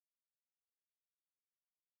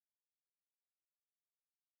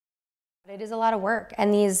It is a lot of work,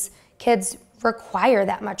 and these kids require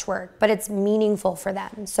that much work, but it's meaningful for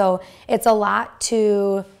them. So it's a lot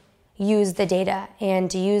to use the data and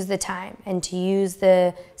to use the time and to use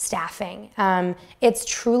the staffing. It's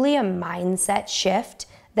truly a mindset shift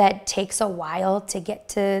that takes a while to get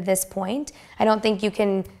to this point. I don't think you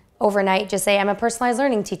can overnight just say, I'm a personalized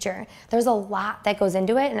learning teacher. There's a lot that goes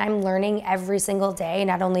into it, and I'm learning every single day,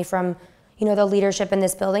 not only from the leadership in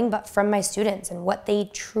this building, but from my students and what they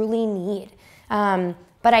truly need.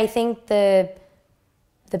 But I think the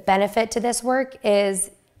benefit to this work is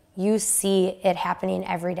you see it happening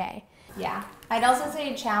every day. Yeah, I'd also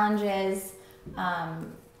say challenge is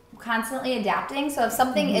constantly adapting. So if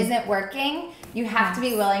something isn't working, you have to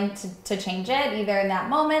be willing to change it, either in that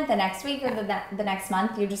moment, the next week, or the next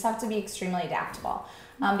month. You just have to be extremely adaptable.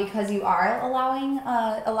 Because you are allowing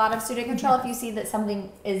a lot of student control. If you see that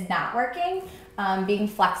something is not working, being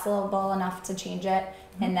flexible enough to change it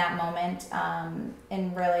in that moment,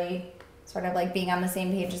 and really sort of like being on the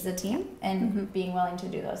same page as a team and being willing to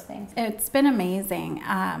do those things. It's been amazing.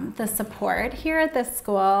 The support here at this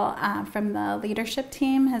school from the leadership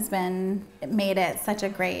team has made it such a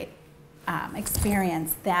great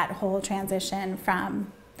experience, that whole transition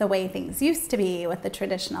from the way things used to be with the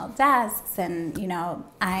traditional desks, and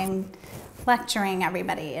I'm lecturing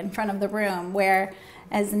everybody in front of the room,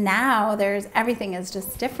 whereas now everything is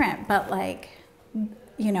just different, but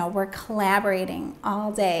we're collaborating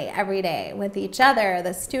all day, every day with each other.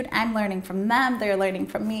 I'm learning from them, they're learning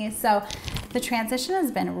from me. So the transition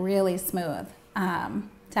has been really smooth.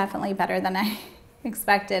 Definitely better than I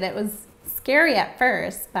expected. It was scary at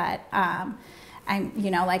first, but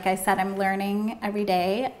like I said, I'm learning every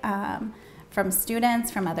day from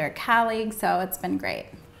students, from other colleagues, so it's been great.